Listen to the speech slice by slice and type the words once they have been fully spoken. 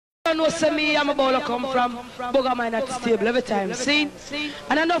know say me Yami Bolo come from Booger Mine at stable every time, see?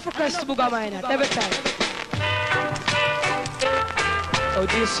 And I know for Christ to Booger Mine at every time. Oh,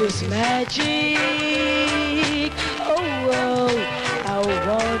 this is magic. Oh, how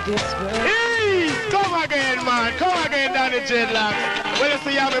want this world. Hey, come again, man. Come again, Danny Jedlock. When you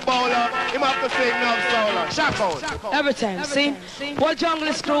see Yami Bolo, you have to sing now solo. Shock out. Every time, see? One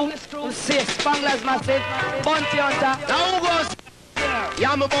jungle crew, see, Spangler's massive, Bounty Hunter. Now who goes?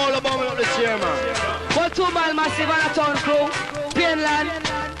 Yami Bolo bumming up the chair, man. One 2 mile massive on a town crew, Painland,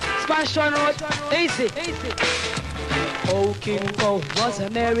 Spanish Town Road, easy. Oh, King Cole was a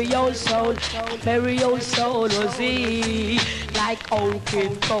merry old soul was he. Like old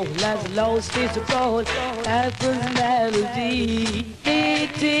King Cole has lost his soul, that was melody.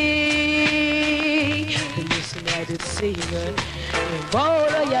 Listen at it singing.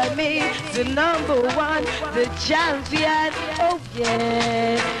 Bolo Yami, the #1, the champion. Oh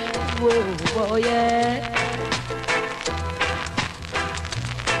yeah, whoa, yeah.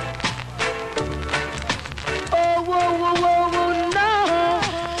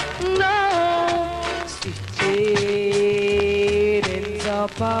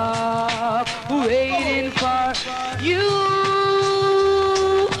 Pop, waiting for you.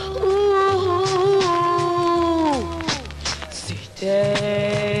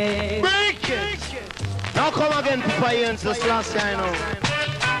 Break it. Now come again, Papa Jens, this last guy now.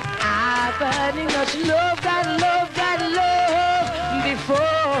 I've had enough love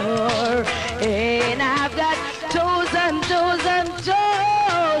before, and I've got toes and toes and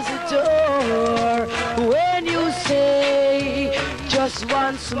toes adore. When you say just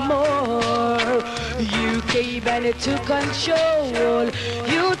once more, you came and it took control.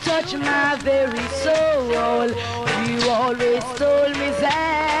 You touched my very soul. You always told me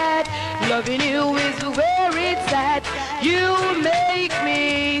that loving you is where it's at. You make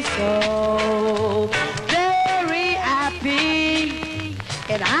me so very happy,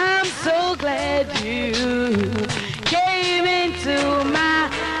 and I'm so glad you came into my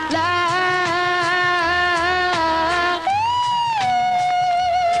life.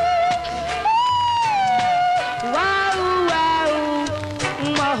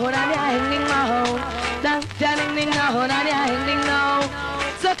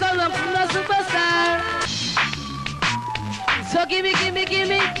 So come up from the superstar. So give me,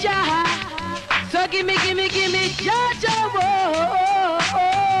 Jah. So give me, Jah, Jah. Oh,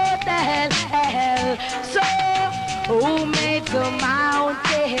 the hell. So who made the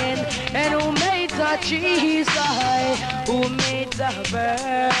mountain and who made the trees? Who made the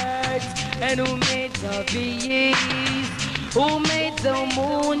birds and who made the bees? Who made the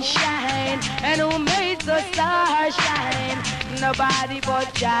moon shine and who made the stars shine? Nobody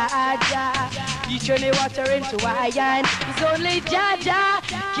but Jah. You turn the water into wine. It's only Jah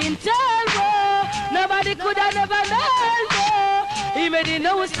can tell. Nobody could have never known. He made the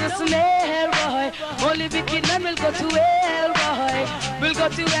nose to smell, boy. Only wicked men will go to hell, boy. We'll go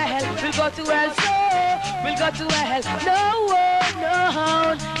to hell, so we'll go to hell.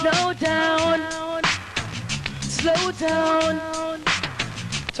 No down. Slow down.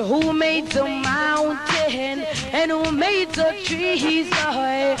 So who made the mountain and who made the trees?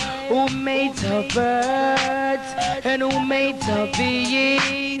 Who made the birds and who made the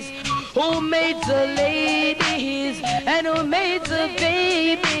bees? Who made the ladies and who made the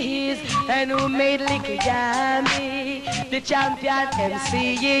babies? And who made little Yami, the champion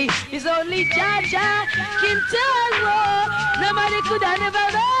MC? It's only Jah can tell. Nobody could have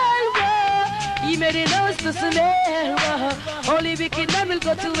never known. He made it nose to smell. Only wicked men will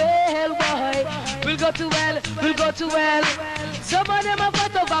go to hell, boy. We'll go to hell. Some of them are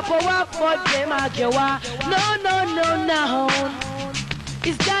fought over power, but them are kewa. No.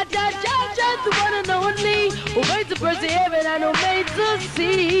 It's Jah, the one and only, who made the birds of heaven and who made the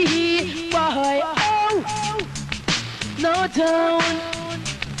sea. Boy, oh, no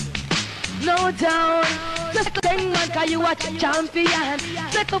down. Just sing man, cause you a champion.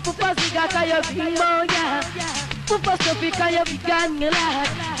 Take up for Pasiga, cause you're big man, yeah. For Sophie, cause you're big and you lad.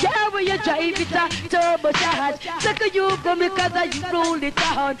 Yeah, when you drive it a turbo charge. Take a you go because you roll it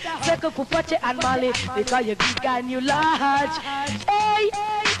down. Take up for Pache and Molly, because you're big and you large. Hey,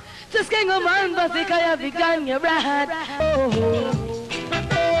 just king of man, but because you're big and you rad. Oh,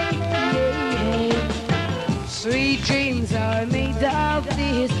 sweet dreams are made of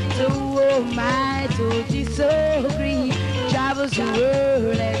this, so oh my, don't disagree. Travels the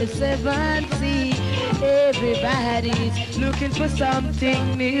world at the 7th sea. Everybody's looking for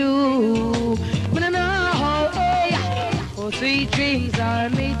something new. But I know, hey, oh, sweet dreams are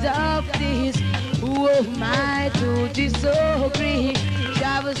made of this. Oh my, don't disagree.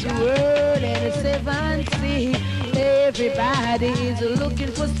 travels the world and the seven sea. Everybody is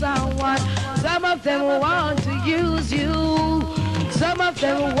looking for someone. Some of them want to use you. Some of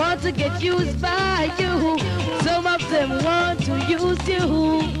them want to get used by you. Some of them want to use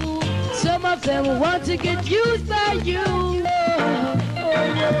you. Some of them want to get used by you.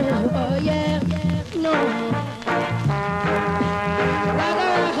 Oh yeah, no.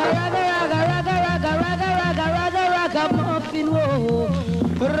 Ragamuffin, whoa.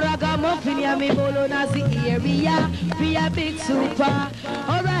 Ragamuffin, Yami Bolo, Nazi area. Be a big super.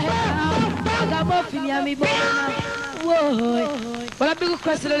 Alright now. Ragamuffin, Yami Bolo, whoa. But a big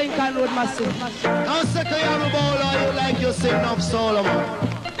question the Lincoln Road massive. Now second Yami Bolo, you like you sing enough solo, man.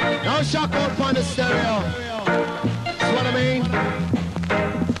 Now shock out on the stereo. That's what I mean.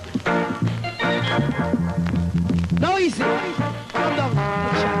 No easy. Calm down.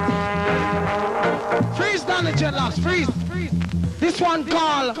 Freeze down the dreadlocks, freeze. This one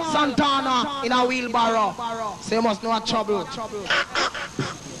called Santana in a wheelbarrow. So you must know a trouble.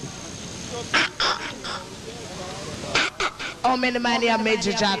 How many man have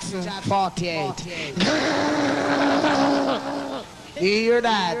Major Jackson? 48. You hear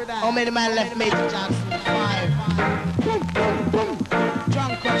that? How many man left Major Jackson? 5.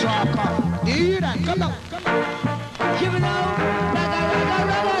 Drunk or talker. You hear that? Come on. Give it out.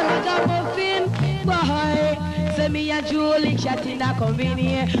 Ragamuffin, boy. Say me and Julie chat in a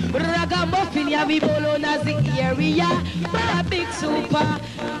convenience. Ragamuffin, Yami Bolo, Nazi area. A big super.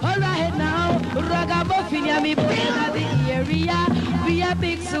 Alright now. Ragamuffin, Yami Bolo, Nazi area. Be a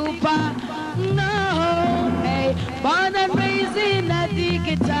big super. No. Hey, born and raised in a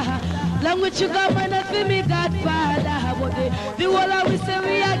guitar. Long with you come and for me godfather. But the whole of we say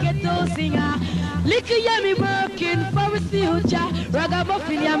we a ghetto singer. Little Yami working for his future.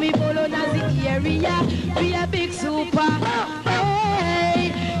 Ragamuffin, Yami Bolo, Nazi area. Be a big super.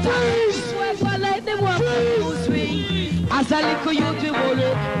 Hey, sweat for like them walk to swing. As a little youth we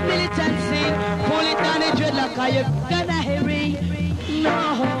bolo, militant sing. Pull it down the dreadlock, are you gonna hurry? No.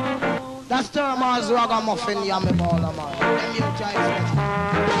 That's Thermal's Ragamuffin, Yami Bolo, man. Them you try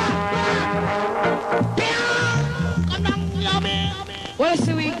Come down, Yami. Well,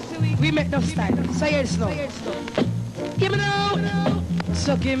 see, we make no style. Say it slow. Give me now.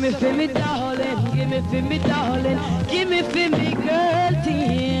 So give me for me, darling. Give me for me, darling. Give me for me, girl,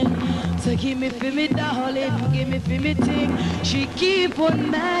 thing. So give me for me, darling. Give me for me, thing. She keep on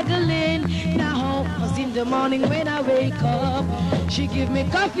nagging. Now, cause in the morning when I wake up, she give me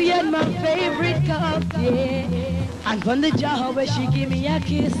coffee and my favorite cup, yeah. And from the jar where she give me a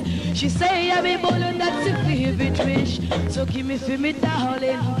kiss, she say, Yami Bolo, that's a favorite wish. So give me for me,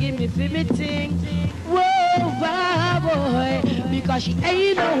 darling, give me for me thing. Whoa, boy, because she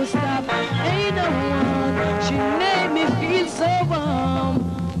ain't no stop, ain't no one. She made me feel so warm.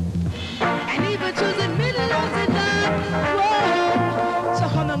 And even to the middle of the night, whoa. So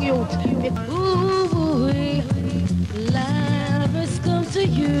come on, youth. Ooh, boy, love has come to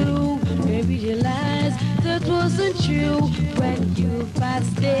you. Maybe you realize that wasn't true when you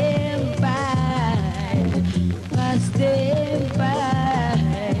passed them by,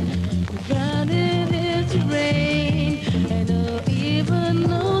 drowning into rain, and no even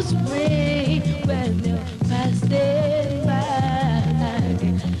no spring when you passed them by.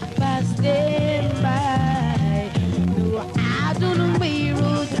 No, I don't know where you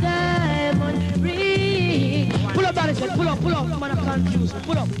diamond ring. Pull up, Danny, pull up, man, I'm confused.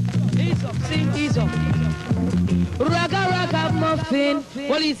 Pull up. Ease up, sing, ease up. Ragamuffin.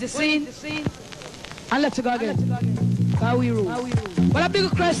 What is the scene? And let's go again. How we rule. Well, a big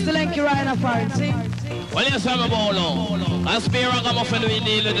crest to link you right in a foreign, see? Well, yes, I'm a bolo. That's be Ragamuffin we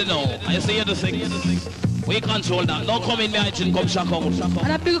need to know. I see you the things. We control that. Don't come in me, I come shock out.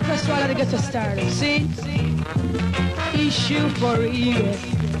 And a big crest to all to get us started, see? Issue for evil.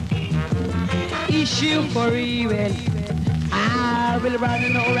 Issue for evil. I really want to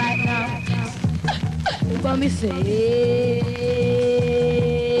know right now. But me say,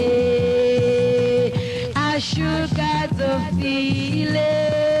 I sure got the feeling.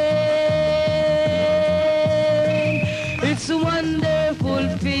 It's a wonderful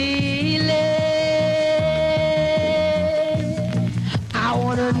feeling. I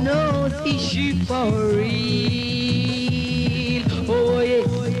wanna know is she for real? Oh yeah.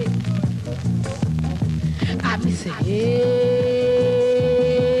 I me say.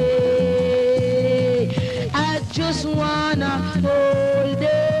 Just wanna hold her.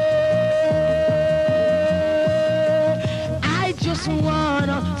 I just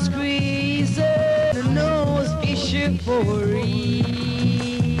wanna squeeze her. The nose issue for real.